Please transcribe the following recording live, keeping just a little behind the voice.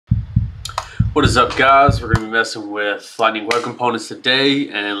What is up, guys? We're going to be messing with Lightning Web Components today,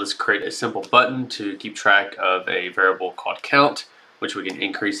 and let's create a simple button to keep track of a variable called count, which we can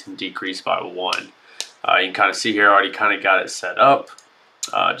increase and decrease by 1. You can kind of see here, I already kind of got it set up.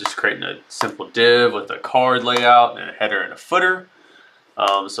 Just creating a simple div with a card layout and a header and a footer.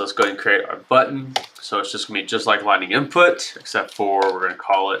 So let's go ahead and create our button. So it's just going to be just like Lightning Input, except for we're going to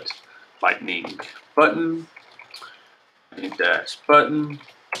call it Lightning Button, Lightning Dash Button.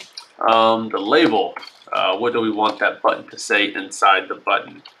 The label, what do we want that button to say inside the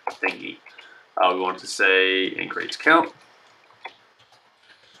button thingy? We want it to say increase count.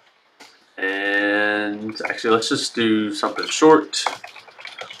 And actually, let's just do something short.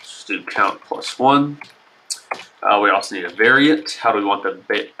 Let's do count +1. We also need a variant. How do we want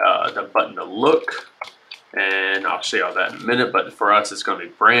the button to look? And I'll show you all that in a minute, but for us, it's going to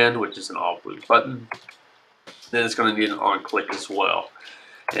be brand, which is an all blue button. Then it's going to need an on click as well.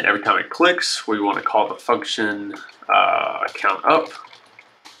 And every time it clicks, we want to call the function count up.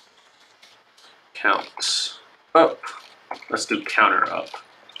 Count up. Let's do counter up.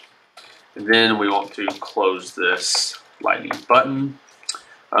 And then we want to close this Lightning button.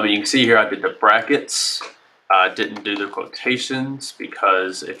 You can see here I did the brackets. Didn't do the quotations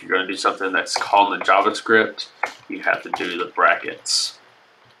because if you're going to do something that's called in JavaScript, you have to do the brackets.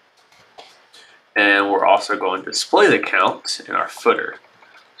 And we're also going to display the count in our footer.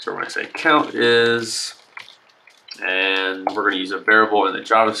 So we're going to say count is, and we're going to use a variable in the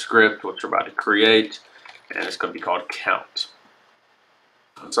JavaScript, which we're about to create, and it's going to be called count.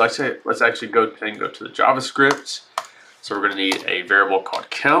 So let's actually go to the JavaScript. So we're going to need a variable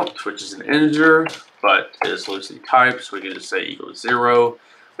called count, which is an integer, but is loosely typed, so we can just say equals 0.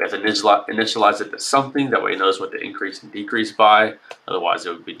 We have to initialize it to something, that way it knows what to increase and decrease by, otherwise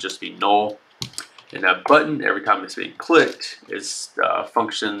it would just be null. And that button, every time it's being clicked, is the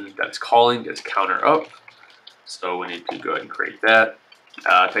function that's calling is counter up. So we need to go ahead and create that.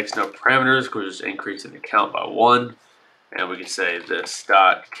 It takes no parameters because we're just increasing the count by 1. And we can say this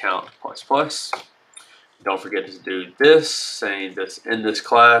dot count ++. Don't forget to do this, saying this in this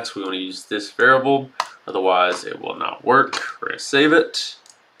class, we want to use this variable, otherwise it will not work. We're going to save it.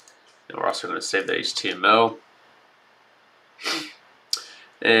 And we're also going to save the HTML.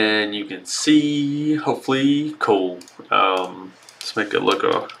 And you can see, hopefully, cool. Let's make it look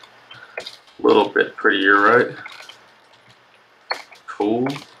a little bit prettier, right? Cool.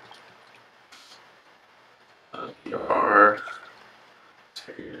 That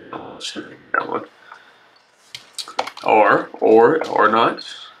one. Or not.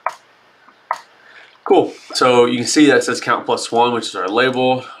 Cool. So you can see that it says count +1, which is our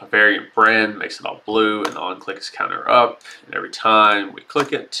label. A variant brand makes it all blue, and the on click is counter up. And every time we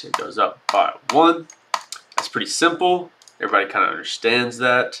click it, it goes up by 1. That's pretty simple. Everybody kind of understands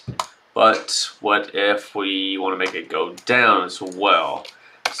that. But what if we want to make it go down as well?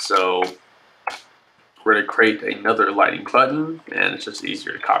 So we're going to create another Lightning button, and it's just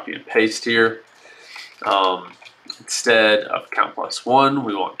easier to copy and paste here. Instead of count +1,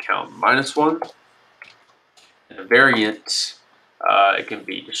 we want count -1. And a variant, it can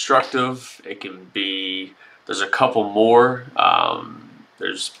be destructive, it can be, there's a couple more.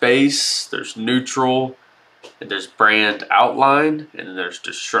 There's base, there's neutral, and there's brand outline, and then there's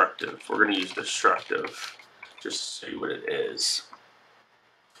destructive. We're going to use destructive just to see what it is.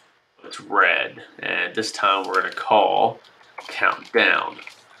 It's red, and this time we're going to call count down.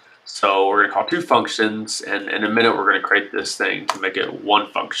 So we're going to call 2 functions, and in a minute we're going to create this thing to make it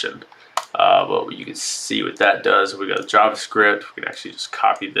 1 function. But you can see what that does. We go to JavaScript, we can actually just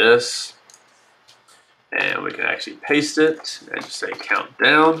copy this, and we can actually paste it and just say count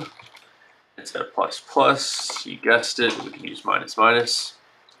down. Instead of ++, you guessed it, we can use -.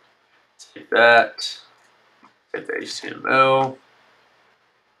 Take that, hit the HTML,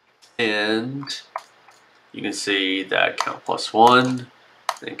 and you can see that count +1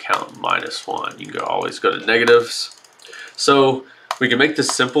 and count -1. You can always go to negatives. So we can make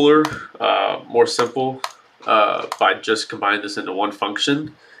this simpler, more simple, by just combining this into 1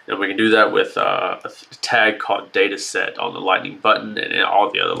 function. And we can do that with a tag called dataset on the Lightning button, and all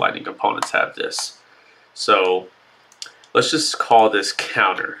the other Lightning components have this. So let's just call this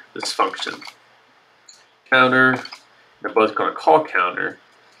counter, this function. Counter, they're both going to call counter,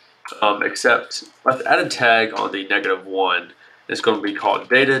 except let's add a tag on the -1. It's going to be called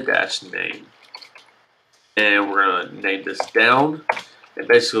data-name. And we're going to name this down. And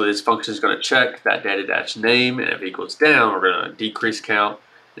basically this function is going to check that data-name, and if it equals down, we're going to decrease count.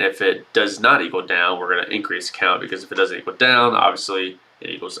 And if it does not equal down, we're going to increase count, because if it doesn't equal down, obviously it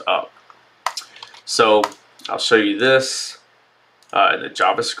equals up. So I'll show you this in the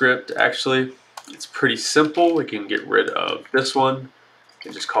JavaScript actually. it's pretty simple. We can get rid of this one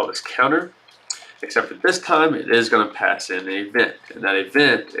and just call this counter. Except for this time, it is going to pass in an event, and that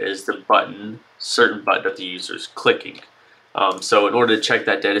event is the button, certain button that the user is clicking. So in order to check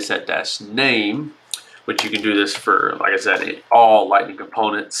that dataset-name, which you can do this for, like I said, in all Lightning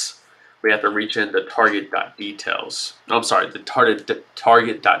components, we have to reach into target.details. I'm sorry, the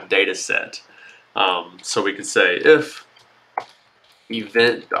target.dataset. So we can say if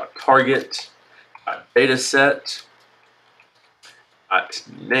event.target.dataset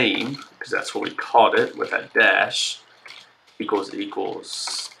name, because that's what we called it with that dash,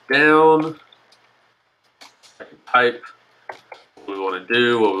 equals down. I can type what we want to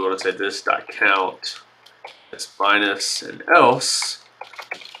do, what we want to say this dot count, this minus, and else.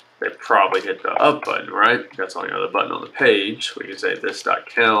 They probably hit the up button, right? That's the only other button on the page. We can say this dot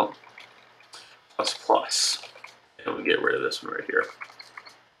count plus plus, and we get rid of this one right here.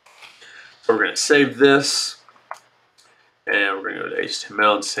 So we're going to save this, and we're going to go to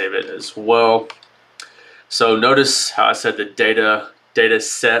HTML and save it as well. So notice how I said the data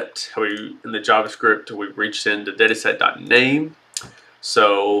set, how we in the JavaScript we reached into dataset.name.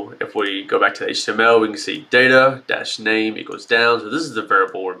 So if we go back to the HTML, we can see data-name equals down. So this is the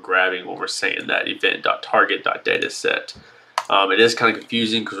variable we're grabbing when we're saying that event.target.dataset. It is kind of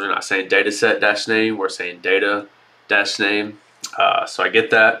confusing because we're not saying dataset-name, we're saying data-name. So I get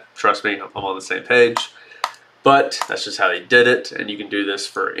that. Trust me, I'm on the same page. But that's just how they did it, and you can do this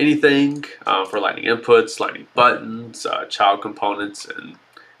for anything, for Lightning inputs, Lightning buttons, child components, and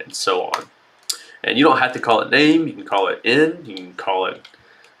so on. And you don't have to call it name. You can call it in. You can call it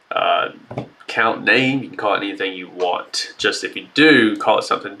count name. You can call it anything you want. Just if you do call it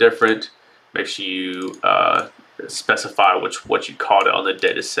something different, make sure you specify what you called it on the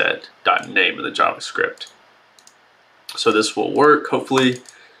dataset.name in the JavaScript. So this will work, hopefully.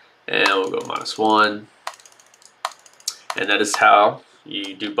 And we'll go -1. And that is how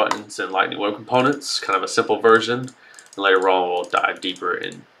you do buttons in Lightning Web Components, kind of a simple version. And later on, we'll dive deeper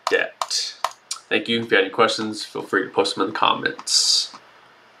in depth. Thank you. If you have any questions, feel free to post them in the comments.